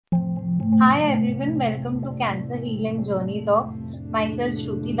Hi everyone, welcome to Cancer Healing Journey Talks. Myself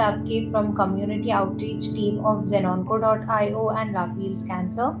Shruti Dabke from Community Outreach Team of Zenonco.io and Love Heals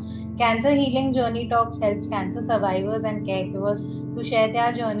Cancer. Cancer Healing Journey Talks helps cancer survivors and caregivers to share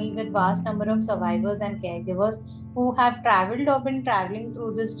their journey with vast number of survivors and caregivers who have traveled or been traveling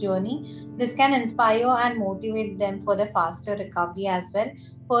through this journey. This can inspire and motivate them for their faster recovery as well.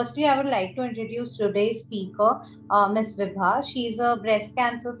 Firstly, I would like to introduce today's speaker, Ms. Vibha. She is a breast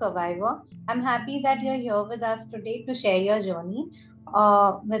cancer survivor. I'm happy that you're here with us today to share your journey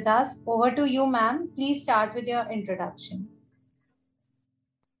with us. Over to you, ma'am. Please start with your introduction.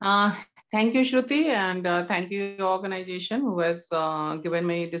 Thank you, Shruti, and thank you, your organization, who has given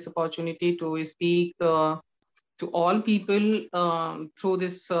me this opportunity to speak to all people through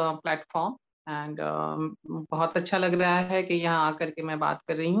this platform. And बहुत अच्छा लग रहा है कि यहाँ आकर के मैं बात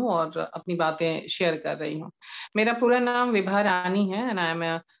कर रही हूँ और अपनी बातें शेयर कर रही हूँ. मेरा पूरा नाम विभा रानी है and I am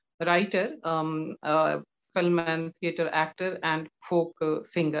a writer, film and theater actor and folk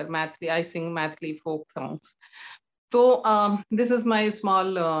singer. I sing Mathli folk songs. So this is my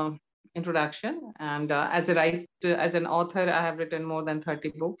small introduction, and as an author, I have written more than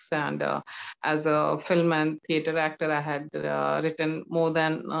 30 books, and as a film and theater actor, I had written more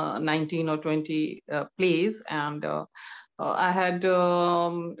than 19 or 20 plays, and I had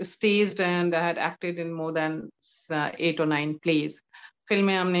staged and I had acted in more than 8 or 9 plays.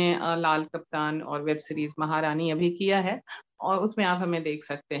 फिल्में हमने लाल कप्तान और web series महारानी अभी किया है और उसमें आप हमें देख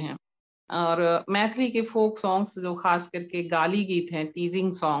सकते हैं. और मैथिली के फोक सॉन्ग्स जो खास करके गाली गीत हैं,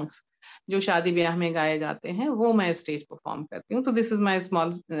 टीजिंग सॉन्ग्स जो शादी ब्याह में गाए जाते हैं, वो मैं स्टेज परफॉर्म करती हूँ. तो this is my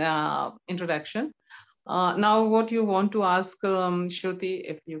small introduction. Now what you want to ask Shruti,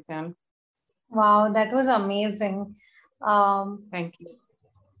 if you can. Wow, that was amazing. Thank you.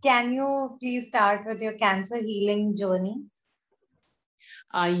 Can you please start with your cancer healing journey?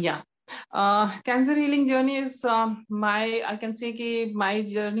 Yeah. Cancer healing journey is I can say कि my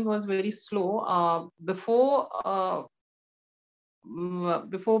journey was very slow. Before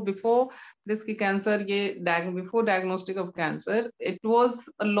this cancer, before diagnostic of cancer, it was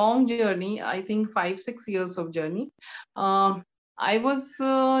a long journey. I think 5-6 years of journey. I was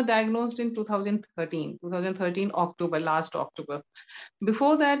diagnosed in 2013 October, last October.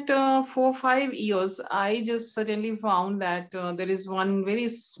 Before that, 4-5 years, I just suddenly found that there is one very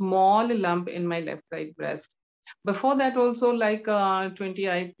small lump in my left side breast. Before that also, like 20,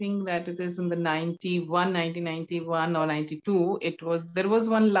 I think that it is in the 1991 or 92, there was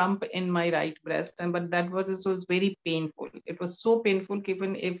one lump in my right breast, but that was very painful. It was so painful,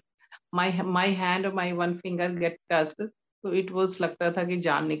 even if my hand or my one finger get touched, so it was लगता था कि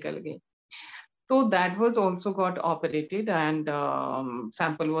जान निकल गई. So that was also got operated, and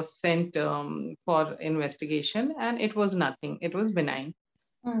sample was sent for investigation, and it was nothing. It was benign.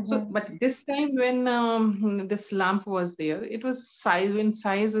 So, but this time when this lump was there, it was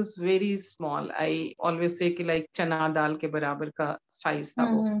size is very small. I always say कि like chana dal के बराबर का size था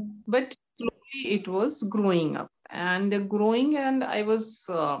वो. But slowly it was growing up and I was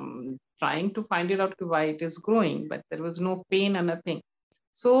trying to find it out why it is growing, but there was no pain or nothing.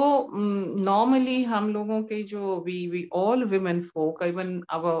 So normally हम लोगों के जो we all women folk, even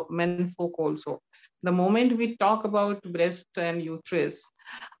our men folk also, the moment we talk about breast and uterus,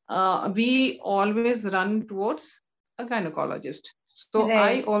 we always run towards a gynecologist. So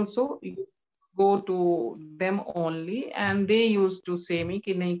right. I also go to them only, and they used to say me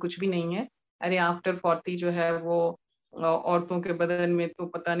कि नहीं कुछ भी नहीं है, अरे after 40 जो है वो औरतों के बदन में तो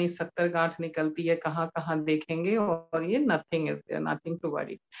पता नहीं 70 गांठ निकलती है, कहाँ कहाँ देखेंगे, और ये nothing is there, nothing to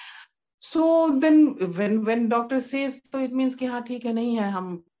worry. So then when doctor says, तो it means कि हाँ ठीक है, नहीं है,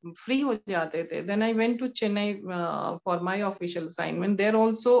 हम free हो जाते थे. Then I went to Chennai for my official assignment. There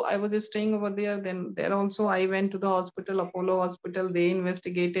also I was staying over there. Then there also I went to the hospital, Apollo Hospital. They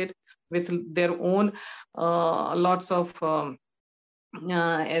investigated with their own lots of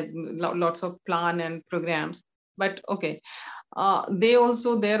plan and programs. But okay, there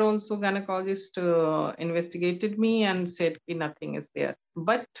also gynecologist investigated me and said nothing is there,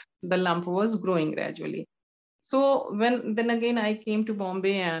 but the lump was growing gradually. So then again I came to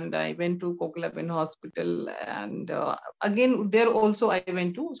Bombay and I went to Kokalabin Hospital, and again there also I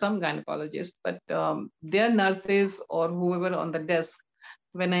went to some gynecologist, but their nurses or whoever on the desk,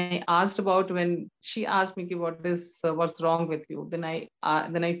 when I asked about, when she asked me what's wrong with you, then I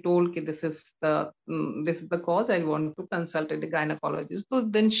told this is the cause, I want to consult a gynecologist. So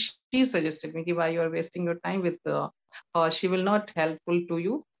then she suggested me why you are wasting your time with her, she will not helpful to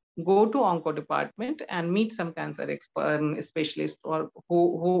you, go to onco department and meet some cancer expert specialist or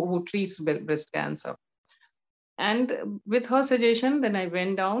who treats breast cancer. And with her suggestion, then I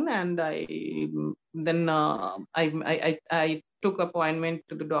went down and I took appointment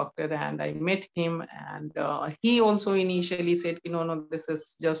to the doctor and I met him, and he also initially said, no, this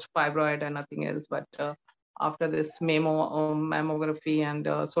is just fibroid and nothing else. But after this mammography and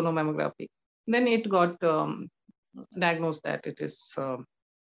sonomammography, then it got diagnosed that it is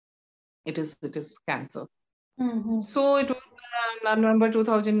cancer. So it was November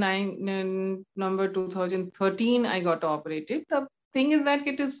 2009 and November 2013 I got operated. The thing is that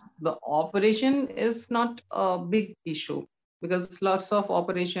the operation is not a big issue, because lots of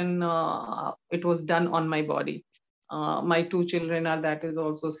operation it was done on my body. My two children are, that is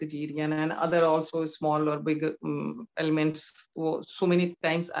also cesarean, and other also small or big elements. So many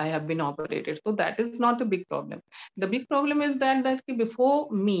times I have been operated, so that is not a big problem. The big problem is that before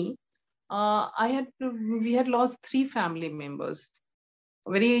me, we had lost 3 family members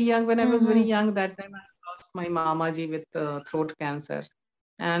very young. When I was very young, that time I lost my mama ji with throat cancer,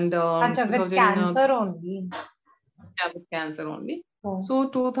 and with cancer only. Yeah, with cancer only. Oh. So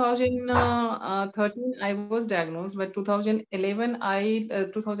 2013 I was diagnosed, but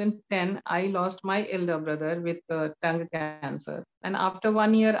 2010 I lost my elder brother with tongue cancer, and after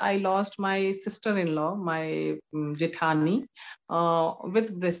 1 year I lost my sister-in-law, my Jethani,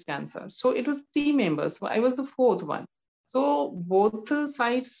 with breast cancer. So it was 3 members. So I was the 4th one. So both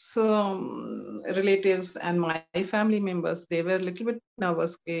sides, relatives and my family members, they were a little bit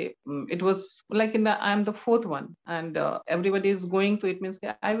nervous. It was like I'm the 4th one, and everybody is going to it, means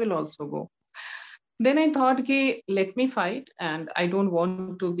I will also go. Then I thought, okay, let me fight, and I don't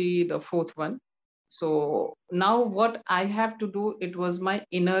want to be the 4th one. So now what I have to do, it was my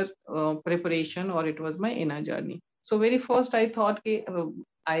inner preparation, or it was my inner journey. So very first I thought, okay,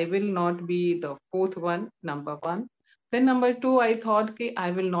 I will not be the 4th one, number 1. Then number 2, I thought कि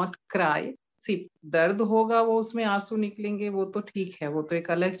I will not cry. See, दर्द होगा, वो उसमें आंसू निकलेंगे, वो तो ठीक है, वो तो एक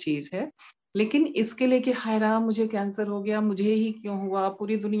अलग चीज है. लेकिन इसके लिए कि हाय राम, मुझे कैंसर हो गया, मुझे ही क्यों हुआ,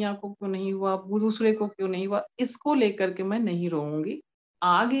 पूरी दुनिया को क्यों नहीं हुआ, दूसरे को क्यों नहीं हुआ, इसको लेकर के मैं नहीं रोऊंगी.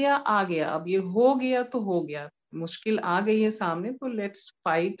 आ गया, अब ये हो गया तो हो गया, मुश्किल आ गई है सामने, तो let's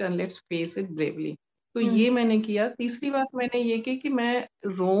fight and let's face it bravely. तो ये मैंने किया. तीसरी बात मैंने ये की कि मैं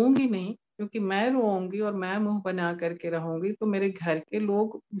रोऊंगी नहीं, क्योंकि मैं रोऊंगी और मैं मुंह बना करके रहूंगी तो मेरे घर के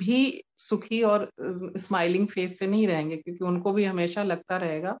लोग भी सुखी और स्माइलिंग फेस से नहीं रहेंगे, क्योंकि उनको भी हमेशा लगता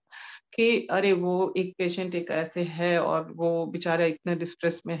रहेगा कि अरे वो एक पेशेंट एक ऐसे है और वो बेचारा इतने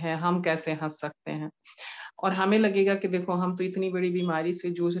डिस्ट्रेस में है, हम कैसे हंस सकते हैं. और हमें लगेगा कि देखो, हम तो इतनी बड़ी बीमारी से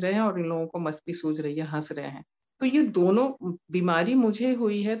जूझ रहे हैं और इन लोगों को मस्ती सूझ रही है, हंस रहे हैं. तो ये दोनों बीमारी मुझे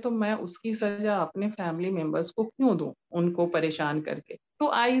हुई है, तो मैं उसकी सजा अपने फैमिली मेंबर्स को क्यों दूं, उनको परेशान करके. तो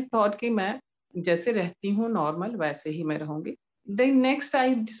आई थॉट कि मैं जैसे रहती हूँ नॉर्मल, वैसे ही मैं रहूंगी. देन नेक्स्ट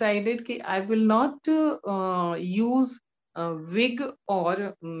आई डिसाइडेड कि I will not use wig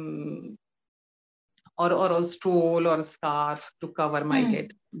or stole और scarf to cover my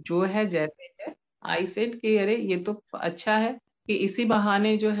head. जो है जैसे है. आई सेड कि अरे ये तो अच्छा है कि इसी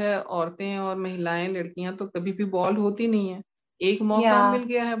बहाने जो है औरतें और महिलाएं, लड़कियां तो कभी भी बॉल्ड होती नहीं है. एक मौका मिल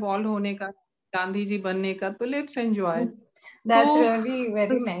गया है बॉल्ड होने का, गांधी जी बनने का, तो let's enjoy. That's really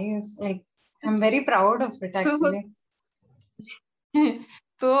very nice. Like, I'm very proud of it actually.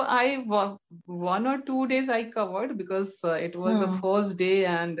 So I 1 or 2 days I covered because it was the first day,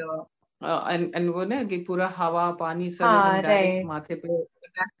 and वो ना कि पूरा हवा पानी सब एकदम डायरेक्ट माथे पे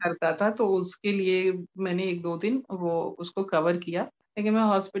अटैक करता था, तो उसके लिए मैंने 1-2 दिन वो उसको कवर किया. लेकिन मैं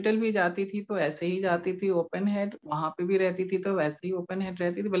हॉस्पिटल भी जाती थी तो ऐसे ही जाती थी ओपन हेड, वहां पे भी रहती थी तो वैसे ही ओपन हेड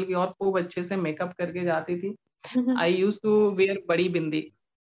रहती थी, बल्कि और खूब अच्छे से मेकअप करके जाती थी. आई यूज टू वेयर बड़ी बिंदी,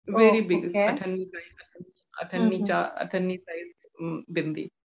 वेरी बिग, अठन्नी साइज बिंदी.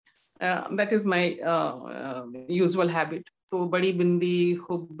 That is my usual habit. तो बड़ी बिंदी,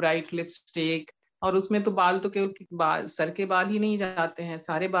 खूब ब्राइट लिपस्टिक, और उसमें तो बाल तो केवल सर के बाल ही नहीं जाते हैं,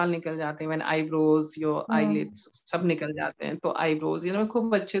 सारे बाल निकल जाते हैं. व्हेन आईब्रोज, योर आईलिड्स सब निकल जाते हैं. तो आईब्रोज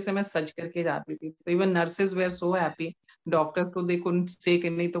खूब अच्छे से मैं सज करके जाती थी. तो even nurses were so happy. Doctor तो दे कुडंट से कि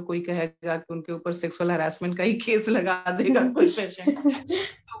नहीं तो कोई कहेगा कि उनके ऊपर सेक्सुअल हैरेसमेंट का ही केस लगा देगा कोई पेशेंट.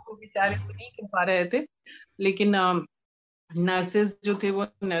 तो वो बेचारे तो नहीं कर पा रहे थे. लेकिन नर्सेज जो थे, वो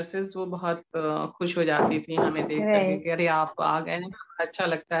नर्सेज वो बहुत खुश हो जाती थी हमें देख करके कि अरे आप आ गए हैं, अच्छा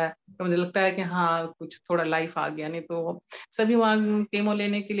लगता है. तो मुझे लगता है कि हाँ, कुछ थोड़ा लाइफ आ गया. नहीं तो सभी वहाँ केमो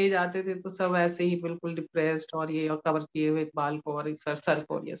लेने के लिए जाते थे तो सब ऐसे ही बिल्कुल डिप्रेस्ड, और ये और कवर किए हुए बाल को और सर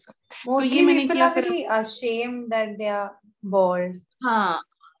को और ये सब. तो ये मैंने किया. Very ashamed that they are bald. हाँ,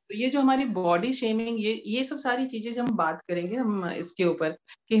 तो ये जो हमारी बॉडी शेमिंग, ये सब सारी चीजें जब हम बात करेंगे हम इसके ऊपर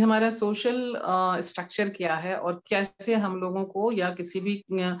कि हमारा सोशल स्ट्रक्चर क्या है और कैसे हम लोगों को या किसी भी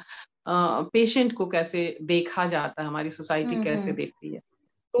पेशेंट को कैसे देखा जाता है, हमारी सोसाइटी कैसे देखती है।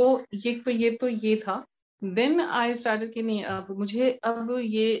 तो ये था। देन आई स्टार्टेड कि नहीं, अब मुझे, अब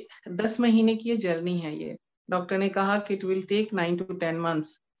ये 10 महीने की ये जर्नी है। ये डॉक्टर ने कहा कि it will take 9 to 10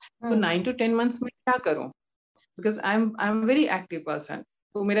 months। तो 9 to 10 months में क्या करूं, because I am very active person.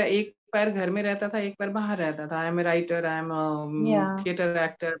 तो मेरा एक पैर घर में रहता था, एक पैर बाहर रहता था। I am a writer, I am theatre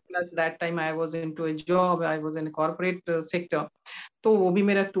actor, plus that time I was into a job, I was in corporate sector. तो वो भी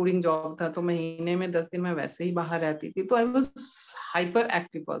मेरा टूरिंग जॉब था, तो महीने में 10 दिन मैं वैसे ही बाहर रहती थी। तो I was hyper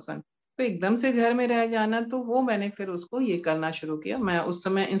active person. तो एकदम से घर में रह जाना, तो वो मैंने फिर उसको ये करना शुरू किया। मैं उस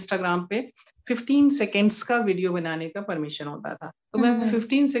समय इंस्टाग्राम पे 15 सेकेंड्स का वीडियो बनाने का परमिशन होता था, तो मैं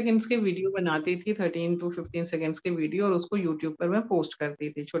 15 सेकेंड्स के वीडियो बनाती थी, 13 to 15 सेकेंड्स के वीडियो, और उसको यूट्यूब पर मैं पोस्ट करती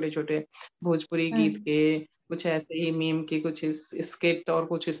थी। छोटे छोटे भोजपुरी गीत के, कुछ ऐसे ही मीम के, कुछ स्किट और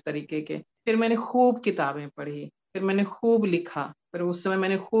कुछ इस तरीके के। फिर मैंने खूब किताबें पढ़ी, फिर मैंने खूब लिखा। फिर उस समय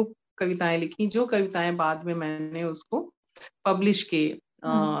मैंने खूब कविताएं लिखी, जो कविताएं बाद में मैंने उसको पब्लिश की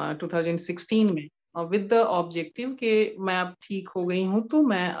 2016 में, विद द ऑब्जेक्टिव कि मैं अब ठीक हो गई हूँ, तो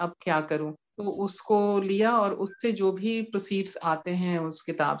मैं अब क्या करूँ। तो उसको लिया, और उससे जो भी प्रोसीड्स आते हैं उस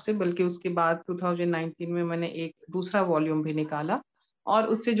किताब से, बल्कि उसके बाद 2019 में मैंने एक दूसरा वॉल्यूम भी निकाला, और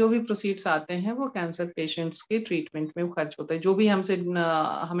उससे जो भी प्रोसीड्स आते हैं वो कैंसर पेशेंट्स के ट्रीटमेंट में खर्च होता है। जो भी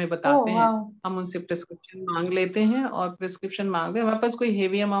हमें बताते हैं, हम उनसे प्रिस्क्रिप्शन मांग लेते हैं, और प्रिस्क्रिप्शन मांग हमारे पास कोई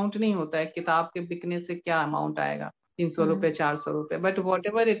हेवी अमाउंट नहीं होता है। किताब के बिकने से क्या अमाउंट आएगा, 300 रुपए, 400 रुपए, but what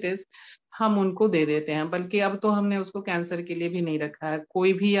ever it is, हम उनको दे देते हैं। बल्कि अब तो हमने उसको कैंसर के लिए भी नहीं रखा है।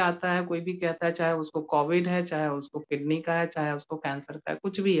 कोई भी आता है, कोई भी कहता है, चाहे उसको कोविड है, चाहे उसको किडनी का है, चाहे उसको कैंसर का है,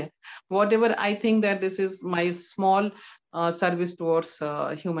 कुछ भी है, whatever, I think that this is my small service towards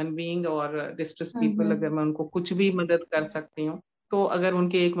human being और डिस्ट्रेस पीपल। अगर मैं उनको कुछ भी मदद कर सकती हूँ, तो अगर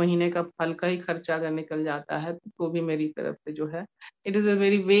उनके एक महीने का फल का ही खर्चा अगर निकल जाता है, तो भी मेरी तरफ से जो है, it is a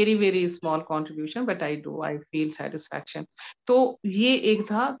very very very small contribution, but I feel satisfaction. तो ये एक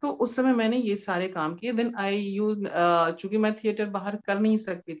था। तो उस समय मैंने ये सारे काम किए। देन आई यूज, चूंकि मैं थिएटर बाहर कर नहीं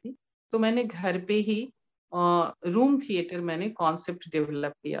सकती थी, तो मैंने घर पे ही रूम थिएटर मैंने कॉन्सेप्ट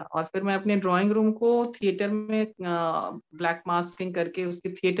डेवलप किया, और फिर मैं अपने ड्राइंग रूम को थिएटर में ब्लैक मास्किंग करके उसके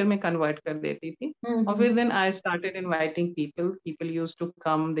थिएटर में कन्वर्ट कर देती थी। और फिर then I started inviting people used to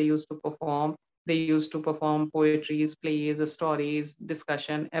come, they used to perform, they used to perform poetries, plays, stories,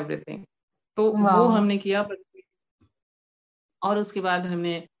 discussion, everything। तो वो हमने किया। और उसके बाद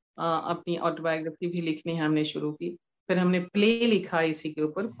हमने अपनी ऑटोबायोग्राफी भी लिखनी हमने शुरू की। फिर हमने प्ले लिखा इसी के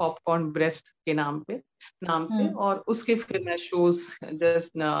ऊपर, पॉपकॉर्न ब्रेस्ट के नाम से, और उसके फिर मैं शोज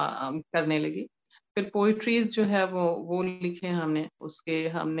जस्ट करने लगी। फिर पोइट्रीज जो है वो लिखे हमने, उसके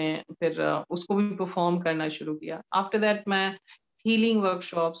हमने फिर उसको भी परफॉर्म करना शुरू किया। आफ्टर दैट मैं हीलिंग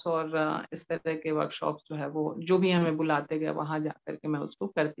वर्कशॉप्स और इस तरह के वर्कशॉप्स जो है, वो जो भी हमें बुलाते गए वहां जाकर के मैं उसको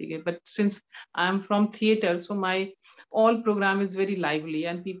करती गई। But since I am from theatre, so my all program is very lively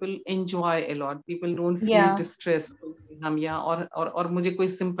and people enjoy a lot, people don't feel distressed। हम यहाँ और मुझे कोई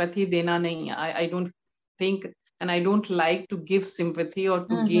sympathy देना नहीं है। I don't think and I don't like to give sympathy or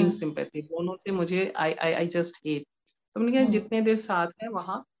to gain sympathy। दोनों से मुझे I just hate। तो मैंने कहा जितने देर साथ है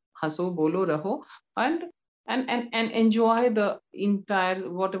वहाँ हंसो, बोलो, रहो, and and enjoy the entire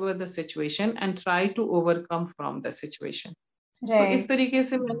whatever the situation and try to overcome from the situation। तो इस तरीके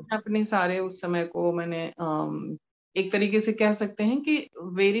से मैंने अपने सारे उस समय को मैंने एक तरीके से कह सकते हैं कि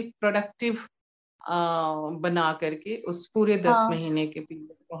वेरी प्रोडक्टिव बना करके उस पूरे 10 महीने के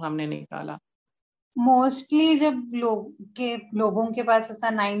पीरियड को हमने निकाला। मोस्टली जब लोगों के पास ऐसा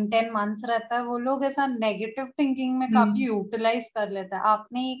 9-10 मंथ्स रहता है, वो लोग ऐसा नेगेटिव थिंकिंग में काफी यूटिलाइज कर लेता है।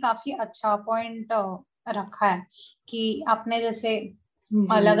 आपने ये काफी अच्छा पॉइंट रखा है कि आपने जैसे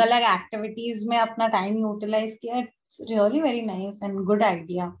अलग अलग एक्टिविटीज में अपना टाइम यूटिलाइज किया। It's really very nice and good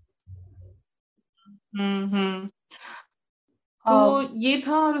idea. तो ये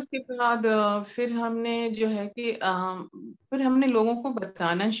था। और उसके बाद फिर हमने जो है कि फिर हमने लोगों को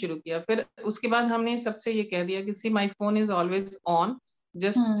बताना शुरू किया। फिर उसके बाद हमने सबसे ये कह दिया कि see my phone is always on,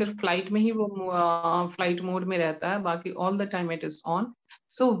 just सिर्फ फ्लाइट में ही वो फ्लाइट मोड में रहता है, बाकी all the time it is on.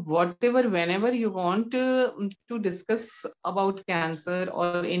 So whatever whenever you want to discuss about cancer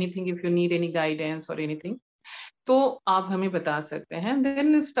और anything, if you need any guidance और एनीथिंग, तो आप हमें बता सकते हैं।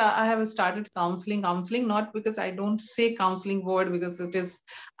 Then I have started counseling not because I don't say counseling word because it is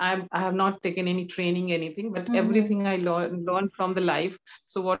I have not taken any training anything, but everything I learned from the life।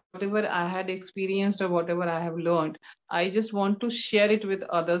 So whatever I had experienced or whatever I have learned, I just want to share it with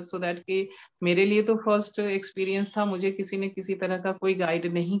others so that कि मेरे लिए तो first experience था, मुझे किसी ने किसी तरह का कोई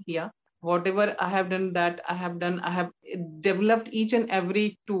guide नहीं किया। Whatever I have done, that I have developed each and every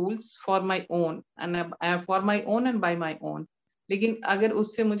tools for my own and for my own and by my own। लेकिन अगर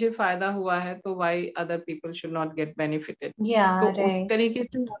उससे मुझे फायदा हुआ है तो why other people should not get benefited. Yeah, तो उस right. तरीके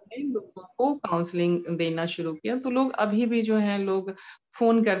से हमने लोगों को काउंसलिंग देना शुरू किया। तो लोग अभी भी जो है लोग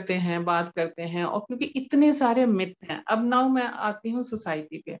फोन करते हैं, बात करते हैं, और क्योंकि इतने सारे मिथ हैं। अब नाउ मैं आती हूँ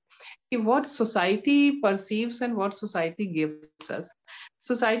सोसाइटी पे कि what society perceives and what society gives us.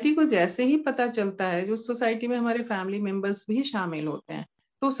 Society को जैसे ही पता चलता है, जो सोसाइटी में हमारे फैमिली मेंबर्स भी शामिल होते हैं,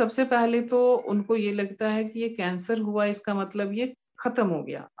 तो सबसे पहले तो उनको ये लगता है कि ये कैंसर हुआ, इसका मतलब ये खत्म हो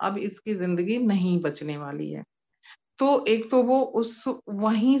गया, अब इसकी जिंदगी नहीं बचने वाली है। तो एक तो वो उस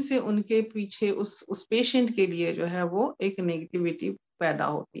वहीं से उनके पीछे उस पेशेंट के लिए जो है वो एक नेगेटिविटी पैदा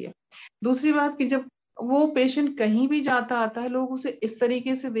होती है। दूसरी बात कि जब वो पेशेंट कहीं भी जाता आता है, लोग उसे इस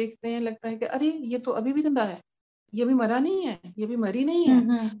तरीके से देखते हैं, लगता है कि अरे ये तो अभी भी जिंदा है, ये भी मरा नहीं है, ये भी मरी नहीं है।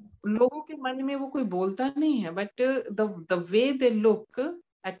 Mm-hmm. लोगों के मन में वो कोई बोलता नहीं है, but the way they look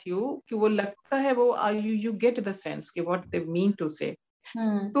at you, कि वो लगता है, वो यू गेट द सेंस कि what they mean to say.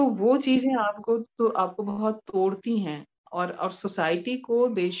 Hmm. तो वो चीजें आपको बहुत तोड़ती हैं। और सोसाइटी को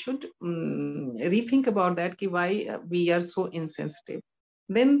they should rethink about that कि why we are so insensitive.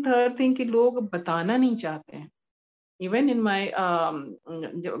 Then third thing कि लोग बताना नहीं चाहते हैं। इवन इन माई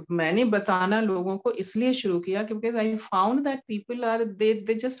मैंने बताना लोगों को इसलिए शुरू किया क्योंकि I found that people are they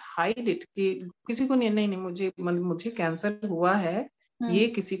just hide it, कि किसी को नहीं मुझे कैंसर हुआ है, ये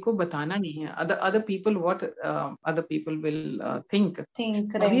किसी को बताना नहीं है। Other people what other people will think.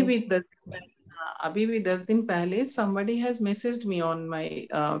 Think, अभी right. भी 10 दिन पहले somebody has messaged me on my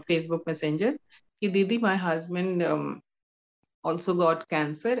Facebook Messenger कि दीदी my husband also got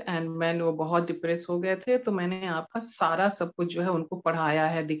cancer and man, वो बहुत डिप्रेस हो गए थे, तो मैंने आपका सारा सब कुछ जो है उनको पढ़ाया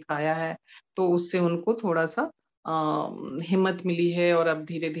है, दिखाया है, तो उससे उनको थोड़ा सा हिम्मत मिली है और अब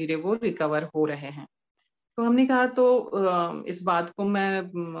धीरे धीरे वो रिकवर हो रहे हैं। तो हमने कहा तो इस बात को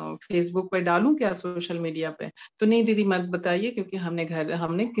मैं फेसबुक पे डालूं क्या, सोशल मीडिया पे? तो नहीं दीदी मत बताइए, क्योंकि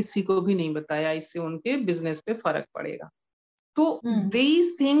हमने किसी को भी नहीं बताया, इससे उनके बिजनेस पे फर्क पड़ेगा। तो these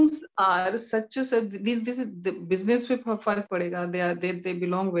things are such a this business पे फर्क पड़ेगा। they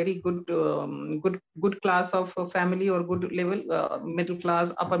belong very good class of family और good level middle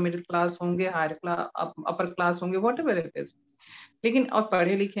class, upper middle class होंगे, higher class, upper class होंगे, whatever it is। लेकिन और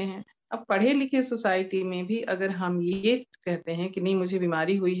पढ़े लिखे हैं। अब पढ़े लिखे सोसाइटी में भी अगर हम ये कहते हैं कि नहीं मुझे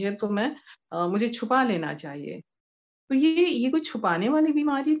बीमारी हुई है तो मुझे छुपा लेना चाहिए, तो ये कोई छुपाने वाली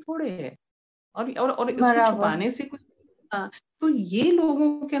बीमारी थोड़े है। और इसको बराबर. छुपाने से कुछ, हाँ, तो ये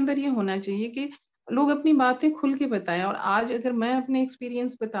लोगों के अंदर ये होना चाहिए कि लोग अपनी बातें खुल के बताएं। और आज अगर मैं अपने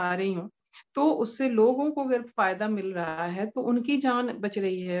एक्सपीरियंस बता रही हूँ, तो उससे लोगों को अगर फायदा मिल रहा है, तो उनकी जान बच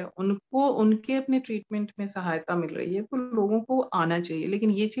रही है, उनको उनके अपने ट्रीटमेंट में सहायता मिल रही है, तो लोगों को आना चाहिए। लेकिन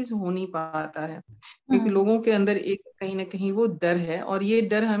ये चीज हो नहीं पाता है, क्योंकि लोगों के अंदर एक कहीं ना कहीं वो डर है, और ये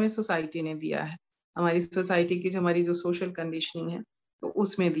डर हमें सोसाइटी ने दिया है, हमारी सोसाइटी की जो हमारी जो सोशल कंडीशनिंग है, तो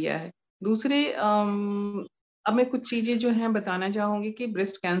उसमें दिया है। दूसरे अब मैं कुछ चीजें जो हैं बताना चाहूंगी कि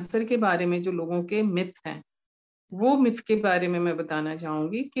ब्रेस्ट कैंसर के बारे में जो लोगों के मिथ हैं, वो मिथ के बारे में मैं बताना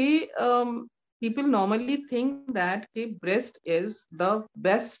चाहूंगी कि people normally think that कि breast is the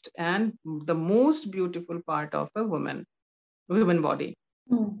best and the most beautiful part of a woman body।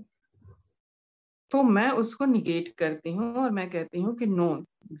 तो मैं उसको निगेट करती हूँ और मैं कहती हूँ कि no,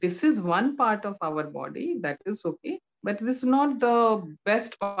 this is one part of our body, that is okay, but this not the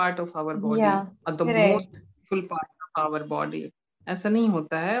best part of our body Yeah, और the right. Most full part of our body. ऐसा नहीं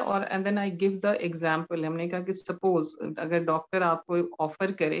होता है। और and then I give the example, हमने कहा कि suppose अगर डॉक्टर आपको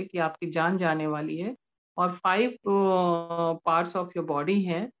ऑफर करे कि आपकी जान जाने वाली है और 5 पार्ट्स ऑफ योर बॉडी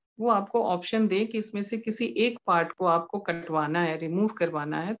है, वो आपको ऑप्शन दे कि इसमें से किसी एक पार्ट को आपको कटवाना है, रिमूव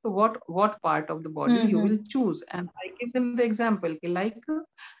करवाना है, तो what part of the body you will choose. And I give them the example कि like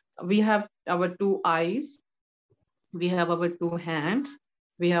we have our 2 eyes, we have our 2 hands,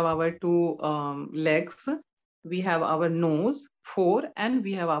 we have our 2 legs, we have our nose, 4, and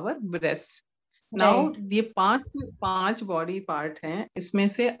we have our breast। Now Right. ये पांच body part हैं, इसमें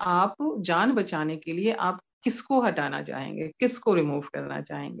से आप जान बचाने के लिए आप किसको हटाना चाहेंगे, किसको रिमूव करना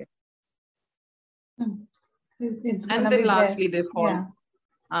चाहेंगे? It's and gonna then be lastly they breast. Fall,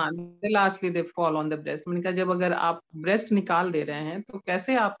 Yeah. Lastly they fall on the breast. मैंने कहा जब अगर आप ब्रेस्ट निकाल दे रहे हैं, तो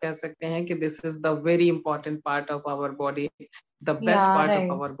कैसे आप कह सकते हैं कि this is the very important part of our body, the best Yeah, part of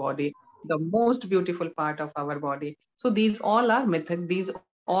right. Our body, the most beautiful part of our body? So these all are method, these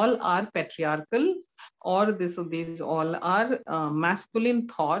all are patriarchal, or these all are masculine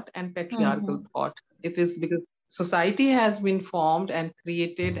thought and patriarchal thought. It is because society has been formed and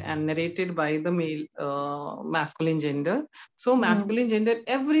created and narrated by the male masculine gender. So masculine gender,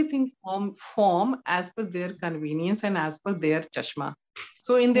 everything form as per their convenience and as per their chashma.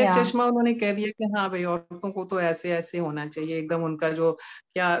 So in their Yeah. चश्मा उन्होंने कह दिया कि हाँ भाई औरतों को तो ऐसे ऐसे होना चाहिए एकदम, उनका जो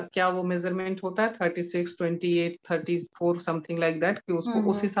क्या क्या वो मेजरमेंट होता है 36, 28, 34 समथिंग लाइक दैट, कि उसको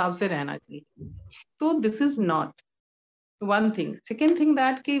उस हिसाब से रहना चाहिए. तो this is not one thing. Second thing,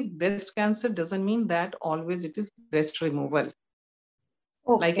 that ki breast cancer doesn't mean that always it is breast removal.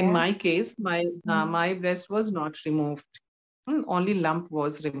 Like in Okay. my case, my breast was not removed. Only lump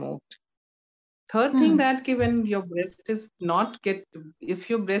was removed. Third thing, that ki when your breast is not if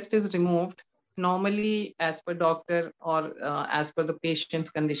your breast is removed, normally as per doctor or as per the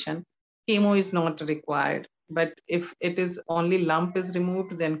patient's condition, chemo is not required. But if it is only lump is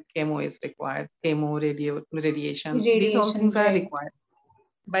removed, then chemo is required. Chemo, radiation, these all Radiation, things are right. required.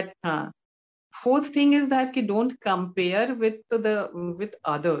 But fourth thing is that ki don't compare with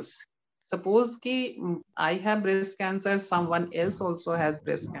others. Suppose ki I have breast cancer, someone else also has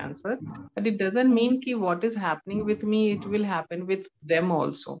breast cancer, but it doesn't mean ki what is happening with me, it will happen with them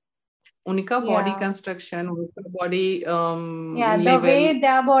also. Unka body construction, unka body the level, way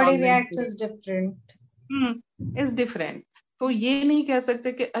their body how reacts is different. is different. तो ये नहीं कह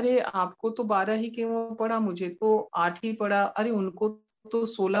सकते कि अरे आपको तो 12 ही chemo पड़ा, मुझे तो 8 ही पड़ा, अरे उनको तो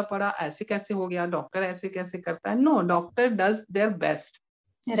 16 पड़ा, ऐसे कैसे हो गया, डॉक्टर ऐसे कैसे करता है. No, doctor does their best.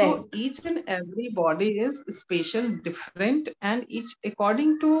 So each and every body is special, different, and each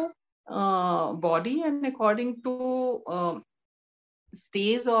according to body and according to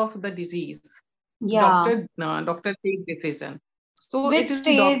stage of the disease. Yeah. Doctor take decision. So Which it is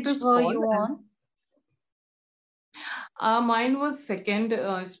stage doctor's were call. you on? Mine was second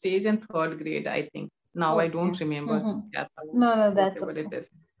stage and third grade, I think. Now I don't remember. No, that's Whatever okay. it is.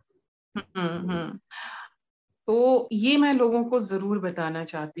 तो ये मैं लोगों को जरूर बताना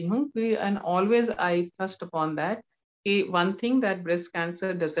चाहती हूँ कि and always I trust upon that कि one thing, that breast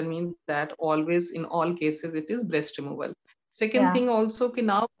cancer doesn't mean that always in all cases it is breast removal. Second thing also कि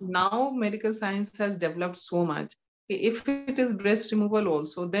now medical science has developed so much. If it is breast removal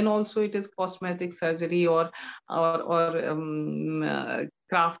also, then also it is cosmetic surgery or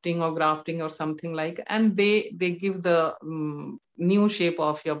crafting or grafting or something like, and they give the new shape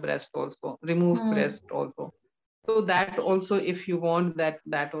of your breast also, remove breast also. So that also, if you want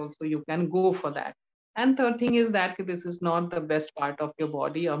that also you can go for that. And third thing is that this is not the best part of your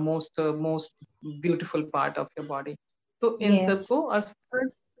body or most beautiful part of your body. तो इन सबको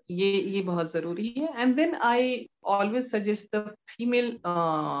ये बहुत जरूरी है. And then I always suggest the female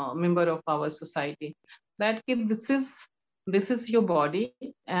member of our society that this is your body,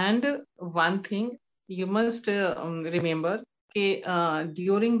 and one thing you must remember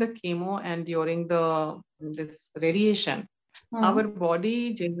during the chemo and during this radiation, our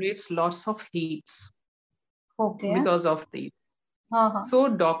body generates lots of heats because of these. So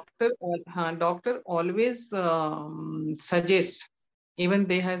doctor always suggests, even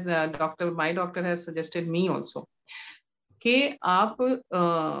my doctor has suggested me also कि आप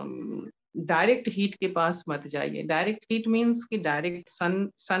direct heat के पास मत जाइए. Direct heat means कि direct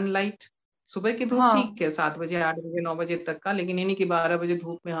sunlight, सुबह की धूप ठीक है 7 बजे 8 बजे 9 बजे तक का, लेकिन यानी कि 12 बजे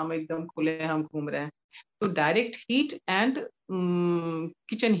धूप में हम एकदम खुले हैं, हम घूम रहे हैं. तो direct heat and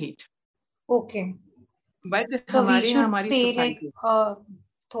kitchen heat. Okay. But So we हमारे यहाँ should हमारी stay like सोसाइटी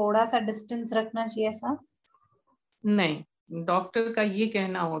थोड़ा सा डिस्टेंस रखना चाहिए ऐसा. नहीं, डॉक्टर का ये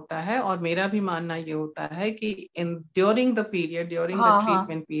कहना होता है और मेरा भी मानना ये होता है कि during the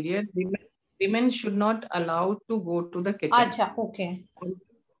treatment period women should not allowed to go to the kitchen. अच्छा, okay.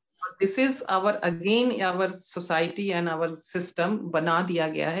 This is our society and our system बना दिया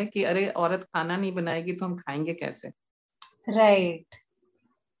गया है कि अरे औरत खाना नहीं बनाएगी तो हम खाएंगे कैसे. Right.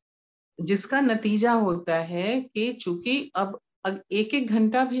 जिसका नतीजा होता है कि चूंकि अब एक एक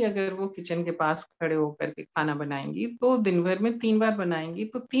घंटा भी अगर वो किचन के पास खड़े होकर के खाना बनाएंगी तो दिन भर में 3 बार बनाएंगी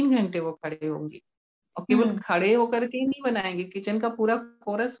तो 3 घंटे वो खड़े होंगी, और केवल खड़े होकर के नहीं बनाएंगे, किचन का पूरा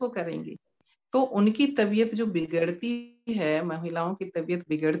कोरस वो करेंगी. तो उनकी तबीयत जो बिगड़ती है, महिलाओं की तबीयत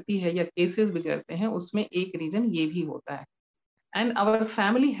बिगड़ती है या केसेस बिगड़ते हैं, उसमें एक रीजन ये भी होता है. And our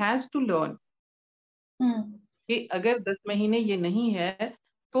family has to learn कि अगर 10 महीने ये नहीं है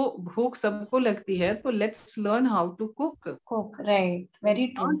तो भूख सबको लगती है, तो let's learn how to cook. Right, very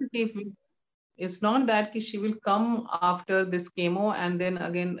true. It's not that she will come after this chemo and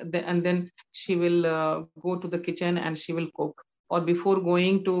then she will go to the kitchen and she will cook, or before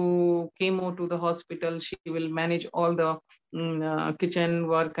going to chemo to the hospital she will manage all the kitchen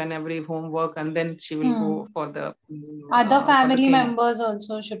work and every homework, and then she will go for the other family members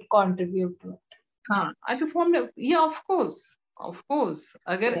also should contribute to it. of course.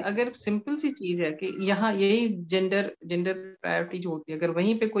 अगर simple सी चीज है कि यहाँ यही gender priority जो होती है, अगर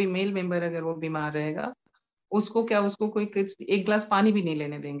वहीं पे कोई मेल मेंबर अगर वो बीमार रहेगा उसको क्या, उसको कोई एक ग्लास पानी भी नहीं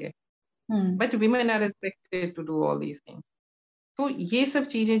लेने देंगे, but women are expected to do all these things. तो ये सब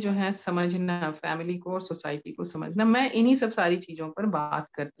चीजें जो है समझना, फैमिली को और सोसाइटी को समझना, मैं इन्हीं सब सारी चीजों पर बात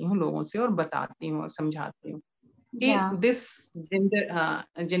करती हूँ लोगों से और बताती हूँ और समझाती हूँ कि this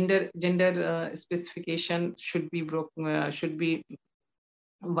gender specification should be should be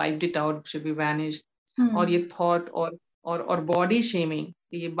wiped it out, should be vanished. और ये थॉट और बॉडी शेमिंग,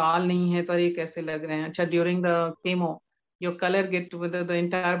 ये बाल नहीं है तो ये कैसे लग रहे हैं, अच्छा during the chemo your color get, whether the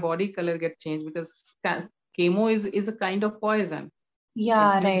entire body color get changed, because chemo is a kind of poison.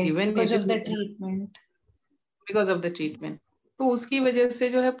 Yeah, it is right, given, because it of is the treatment. because of the treatment. तो उसकी वजह से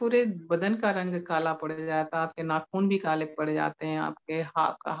जो है पूरे बदन का रंग काला पड़ जाता है, आपके नाखून भी काले पड़ जाते हैं, आपके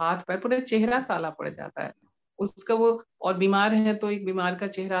हाथ पैर, पूरे चेहरा काला पड़ जाता है उसका वो। और बीमार है तो एक बीमार का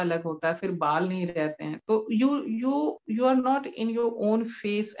चेहरा अलग होता है, फिर बाल नहीं रहते हैं, तो you are not in your own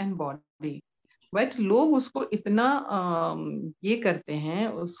face and body. But लोग उसको इतना ये करते हैं,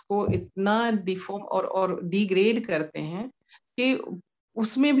 उसको इतना डिफॉर्म और डिग्रेड करते हैं कि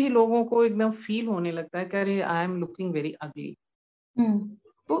उसमें भी लोगों को एकदम फील होने लगता है कि अरे I am looking very ugly.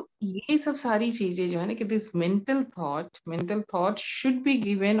 तो ये सब सारी चीजें जो है ना कि this mental thought should be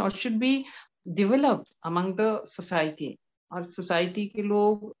given और should be developed among the society. और सोसाइटी के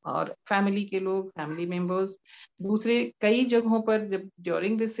लोग और फैमिली के लोग, फैमिली मेंबर्स, दूसरे कई जगहों पर जब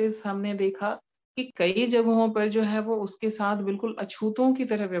ड्यूरिंग दिस इज हमने देखा कि कई जगहों पर जो है वो उसके साथ बिल्कुल अछूतों की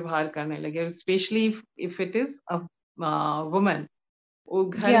तरह व्यवहार करने लगे, specially if it is a woman. वो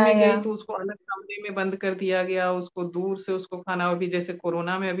घर में गई तो उसको अलग कमरे में बंद कर दिया गया, उसको दूर से उसको खाना, अभी जैसे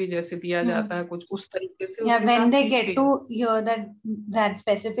कोरोना में अभी जैसे दिया जाता है कुछ उस तरीके से उसके when साथ they ट्रीट get किया। to hear that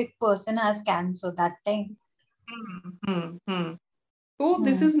specific person has cancer that time. तो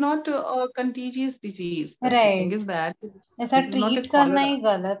this is not a contagious disease, the thing Right. Is that ऐसा this is not a treat करना कॉलरा। ही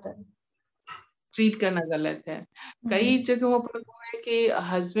गलत है। ट्रीट करना गलत है। कई जगहों पर वो है कि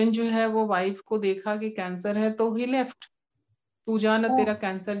हस्बैंड जो है वो वाइफ को देखा कि कैंसर है तो ही लेफ्ट, तू जान तेरा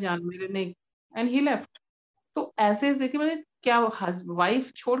कैंसर जान, मेरे नहीं, एंड ही लेफ्ट। तो ऐसे ऐसे कि मतलब क्या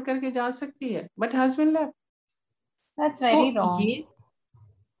वाइफ छोड़ करके जा सकती है, बट हस्बैंड लेफ्ट। That's very तो wrong. ये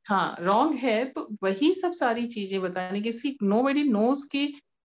हाँ रॉन्ग है। तो वही सब सारी चीजें बताने की, सी नोबडी नोज कि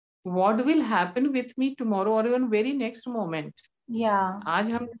what will happen with me tomorrow और even very next moment. Yeah. आज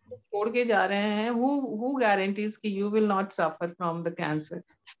हम इसको छोड़ के जा रहे हैं, who guarantees कि you will not suffer from the cancer?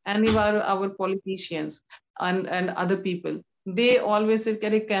 And if our politicians and other people, they always say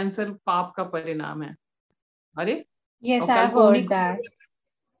कि कैंसर पाप का परिणाम है। अरे Yes, और I कल have को उन्हीं heard को, that.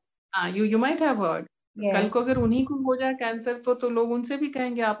 हाँ यू माइट हैव हर्ड, कल को Yes. अगर उन्हीं को हो जाए कैंसर तो लोग उनसे भी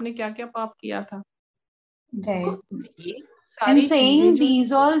कहेंगे आपने क्या क्या पाप किया था। Right. तो ये And सारी चीजें saying जो these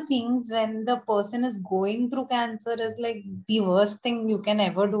all things when the person is going through cancer is like the worst thing you can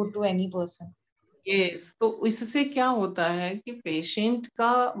ever do to any person. Yes, तो इससे क्या होता है कि पेशेंट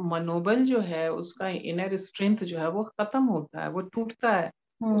का मनोबल जो है, उसका इनर स्ट्रेंथ जो है वो खत्म होता है, वो टूटता है।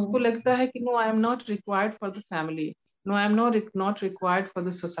 उसको लगता है कि no I am not required for the family, no I am not required for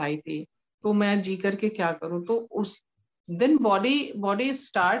the society, तो मैं जी करके क्या करूं। तो उस देन बॉडी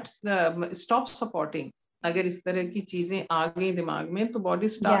स्टॉप सपोर्टिंग। अगर इस तरह की चीजें आ गई दिमाग में तो बॉडी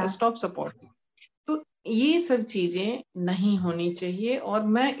स्टॉप सपोर्टिंग। तो ये सब चीजें नहीं होनी चाहिए। और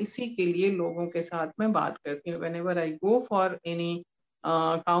मैं इसी के लिए लोगों के साथ में बात करती हूँ, whenever I go for any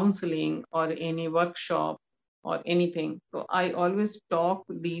counseling or any workshop or anything, so I always talk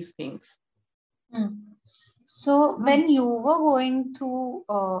these things. So when you were going through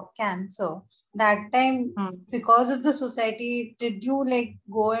cancer that time, because of the society, did you like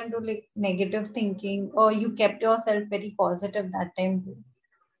go into like negative thinking or you kept yourself very positive that time?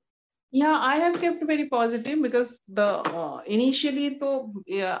 Yeah, I have kept very positive because the initially though,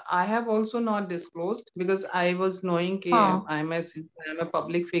 yeah, I have also not disclosed because I was knowing that I'm a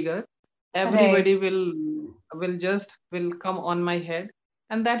public figure, everybody will come on my head,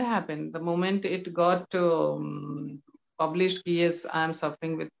 and that happened the moment it got published कि yes I am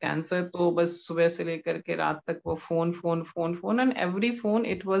suffering with cancer। तो बस सुबह से लेकर के रात तक वो phone and every phone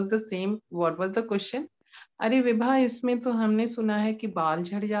it was the same, what was the question? अरे विभा इसमें तो हमने सुना है कि बाल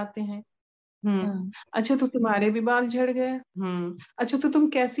झड़ जाते हैं। अच्छा तो तुम्हारे भी बाल झड़ गए। अच्छा तो तुम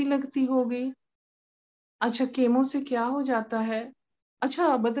कैसी लगती होगी। अच्छा केमो से क्या हो जाता है।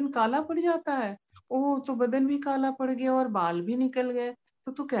 अच्छा बदन काला पड़ जाता है। ओह तो बदन भी काला पड़ गया और बाल भी निकल गए,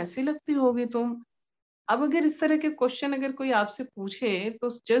 तो तू कैसी लगती होगी तुम। अब अगर इस तरह के क्वेश्चन अगर कोई आपसे पूछे तो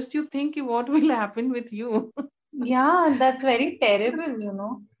जस्ट यू थिंक कि what will happen with you. Yeah, that's very terrible, you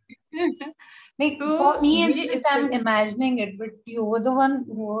know. Like तो for me, ये it's just इस I'm तरह imagining it, but you were the one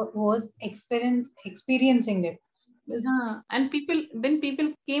who was experiencing it. हाँ, and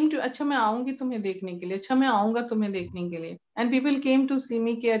people came to, अच्छा मैं आऊंगी तुम्हें देखने के लिए, अच्छा मैं आऊंगा तुम्हें देखने के लिए, and people came to see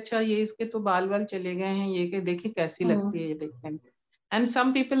me कि अच्छा ये इसके तो बाल बाल चले गए हैं, ये के देखिए कैसी लगती है ये देखने में. And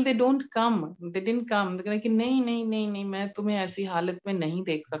some people they didn't come, they कहा कि नहीं नहीं नहीं नहीं मैं तुम्हें ऐसी हालत में नहीं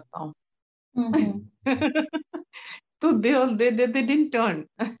देख सकता हूँ. तो they didn't turn.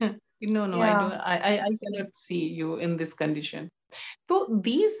 No, I cannot see you in this condition. तो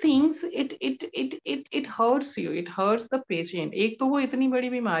these things it hurts you, it hurts the patient. एक तो वो इतनी बड़ी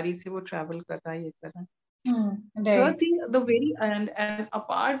बीमारी से वो travel कर रहा है, ये कर रहा है. Third thing, the very and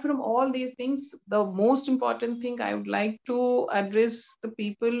apart from all these things, the most important thing I would like to address the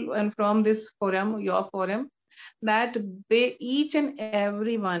people and from this forum, your forum, that they each and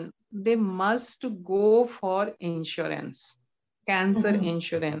everyone they must go for insurance, cancer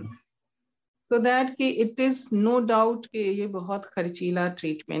insurance. So that कि it is no doubt कि ये बहुत खर्चीला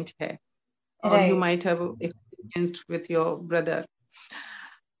treatment है, or you might have experienced with your brother.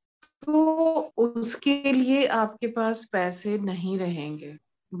 तो उसके लिए आपके पास पैसे नहीं रहेंगे,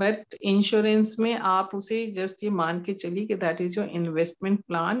 बट इंश्योरेंस में आप उसे जस्ट ये मान के चलिए कि that is your investment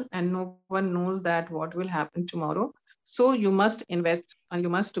plan and no one knows that what will happen tomorrow. So you must invest and you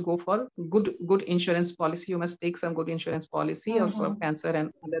must go for good insurance policy. You must take some good insurance policy of cancer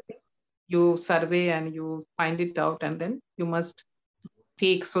and other things. You survey and you find it out and then you must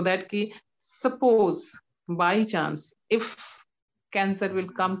take, so that ki suppose by chance if cancer will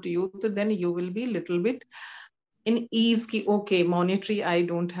come to you, so then you will be little bit in ease ki okay, monetary I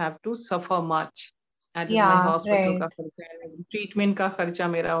don't have to suffer much. That is my hospital ka kharcha, treatment ka kharcha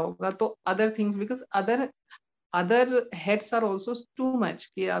mera hoga. So other things, because other heads are also too much.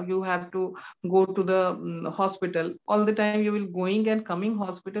 Yeah, you have to go to the hospital all the time, you will going and coming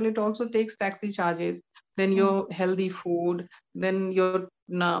hospital, it also takes taxi charges, then your healthy food, then your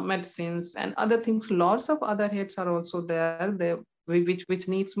medicines and other things. Lots of other heads are also there which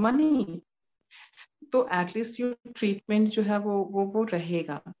needs money. तो at least यो treatment जो है वो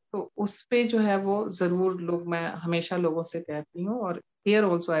रहेगा. तो उस पे जो है वो जरूर लोग, मैं हमेशा लोगों से कहती हूँ, और here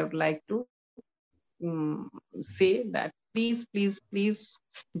also I would like to say that please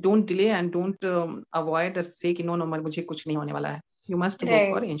don't delay and don't avoid or say कि no मुझे कुछ नहीं होने वाला है. You must go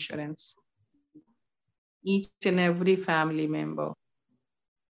for insurance, each and every family member.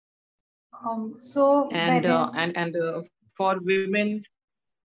 So and for women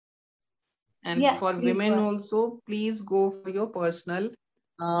and for women also, please go for your personal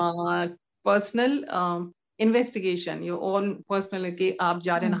investigation, your own personal, कि आप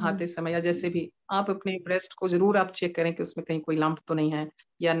जा रहे हैं नहाते समय या जैसे भी, आप अपने ब्रेस्ट को जरूर आप चेक करें कि उसमें कहीं कोई लंप तो नहीं है,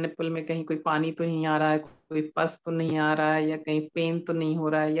 या निप्पल में कहीं कोई पानी तो नहीं आ रहा है, कोई पस तो नहीं आ रहा है, या कहीं पेन तो नहीं हो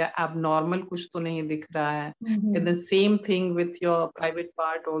रहा है, या एबनॉर्मल कुछ तो नहीं दिख रहा है. And the same thing with your private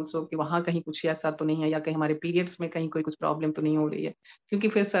part also, कि वहां कहीं कुछ ऐसा तो नहीं है, या कहीं हमारे पीरियड्स में कहीं कोई कुछ प्रॉब्लम तो नहीं हो रही है. क्योंकि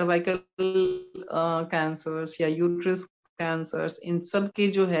फिर सर्वाइकल कैंसर्स या यूट्रस कैंसर्स, इन सब के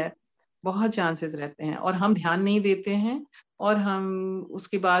जो है बहुत चांसेस रहते हैं, और हम ध्यान नहीं देते हैं, और हम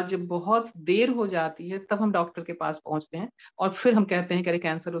उसके बाद जब बहुत देर हो जाती है तब हम डॉक्टर के पास पहुंचते हैं, और फिर हम कहते हैं कि अरे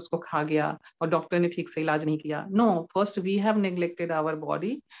कैंसर उसको खा गया और डॉक्टर ने ठीक से इलाज नहीं किया. No, first we have neglected our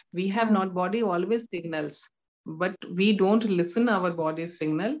body. We have not, body always signals, but we don't listen our body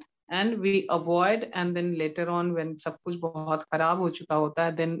signal and we avoid, and then later on when सब कुछ बहुत खराब हो चुका होता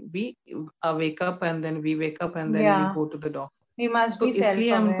है, then we wake up and then we go to the doctor. We must be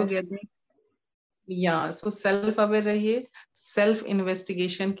self-aware. So self aware रहिए, self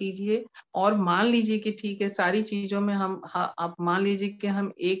investigation कीजिए, और मान लीजिए कि ठीक है सारी चीजों में हम आप मान लीजिए कि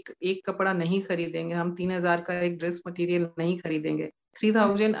हम एक कपड़ा नहीं खरीदेंगे, हम 3,000 का एक ड्रेस मटेरियल नहीं खरीदेंगे,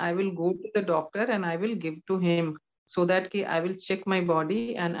 3,000 I will go to the doctor and I will give to him, so that कि I will check my body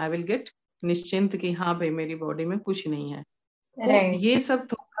and I will get निश्चिंत कि हाँ भाई मेरी बॉडी में कुछ नहीं है. तो ये सब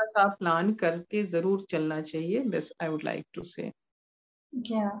थोड़ा सा प्लान करके जरूर चलना चाहिए. This I would like to say.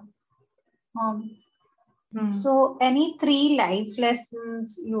 So any 3 life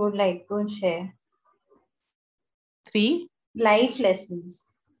lessons you would like to share? 3 life lessons?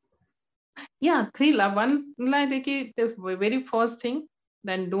 Yeah, 3. One, like the very first thing,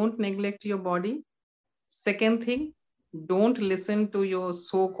 then don't neglect your body. Second thing, don't listen to your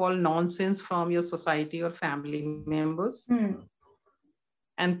so-called nonsense from your society or family members.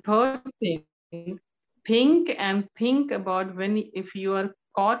 And third thing, think about if you are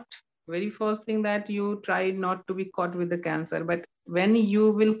caught. Very first thing, that you try not to be caught with the cancer, but when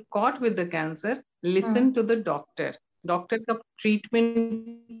you will caught with the cancer, listen to the doctor ka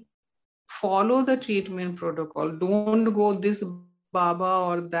treatment, follow the treatment protocol. Don't go this baba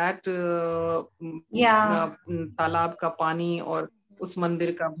or that तालाब का पानी और उस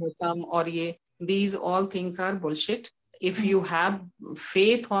मंदिर का भस्म और ये these all things are bullshit. If you have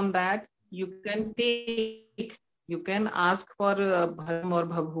faith on that, you can take, you can ask for bhasam or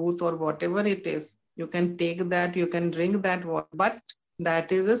bhabhoot or whatever it is. You can take that, you can drink that water, but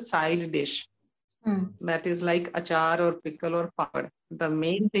that is a side dish. That is like achar or pickle or papad. The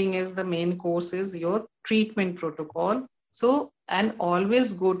main thing is, the main course is your treatment protocol. So, and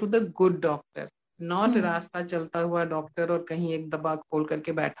always go to the good doctor, not रास्ता चलता हुआ doctor और कहीं एक दबा खोल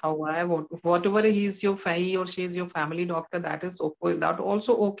करके बैठा हुआ है. Whatever he is your he or she is your family doctor, that is okay, that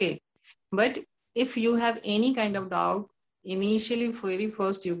also okay. But if you have any kind of doubt, initially very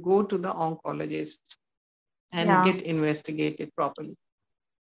first you go to the oncologist and get investigated properly.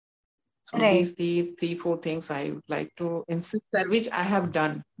 So these the 3-4 things I would like to insist, which I have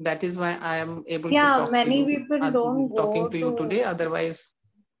done. That is why I am able to talk many to you, people don't talking go to you today. Otherwise,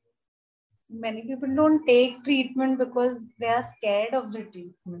 many people don't take treatment because they are scared of the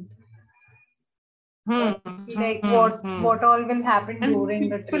treatment. What all will happen during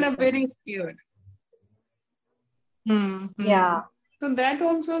the treatment? People are very scared. Yeah. So that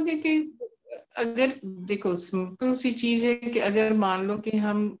also कि अगर देखो simple सी चीज है कि अगर मान लो कि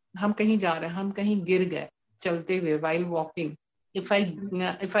हम कहीं जा रहे हैं, हम कहीं गिर गए चलते हुए while walking, if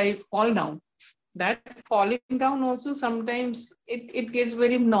I fall down, that falling down also sometimes it gets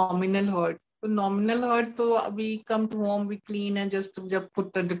very nominal hurt. So nominal hurt, so we come to home, we clean and just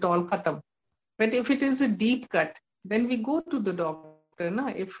put the Dettol khatam. But if it is a deep cut, then we go to the doctor. Na?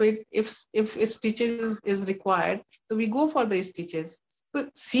 If stitches is required, so we go for the stitches. So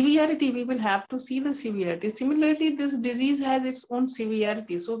severity, we will have to see the severity. Similarly, this disease has its own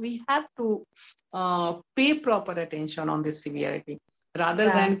severity. So we have to pay proper attention on this severity. Rather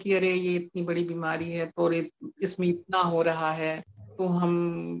than कि अरे ये इतनी बड़ी बीमारी है तो इसमें इतना हो रहा है तो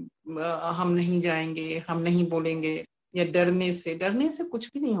हम नहीं जाएंगे, हम नहीं बोलेंगे, या डरने से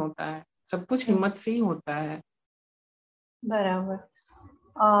कुछ भी नहीं होता है. सब कुछ हिम्मत से ही होता है. बराबर.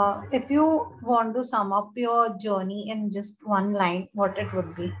 If you want to sum up your journey in just one line, what it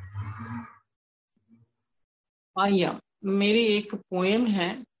would be? Yeah, मेरी एक poem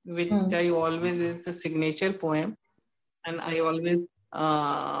है which I always is a signature poem, and I always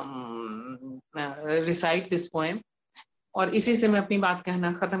recite this poem. और इसी से मैं अपनी बात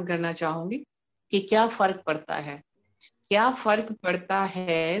कहना खत्म करना चाहूंगी कि क्या फर्क पड़ता है, क्या फर्क पड़ता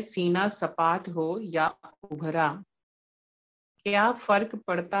है सीना सपाट हो या उभरा, क्या फर्क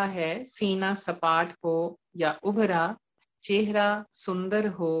पड़ता है सीना सपाट हो या उभरा, चेहरा सुंदर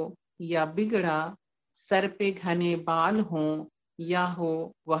हो या बिगड़ा, सर पे घने बाल हो या हो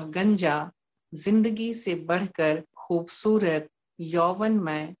वह गंजा, जिंदगी से बढ़कर खूबसूरत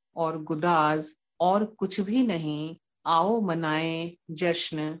यौवनमय और गुदाज और कुछ भी नहीं. आओ मनाए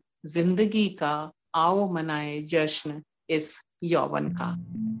जश्न जिंदगी का, आओ मनाए जश्न इस यौवन का.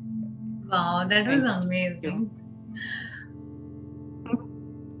 Wow, that was amazing.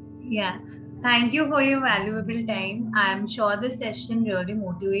 Yeah. Thank you for your valuable time. I'm sure this session really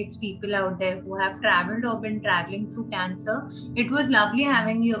motivates people out there who have traveled or been traveling through cancer. It was lovely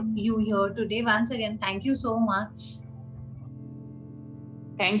having you here today. Once again, thank you so much.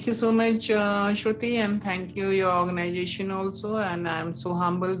 Thank you so much, Shruti, and thank you, your organization also. And I'm so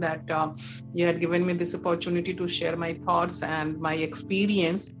humble that you had given me this opportunity to share my thoughts and my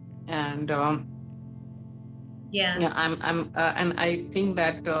experience. And I'm and I think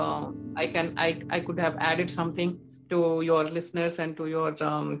that I could have added something to your listeners and to your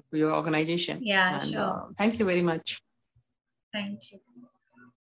organization. Yeah, and, sure. Thank you very much. Thank you.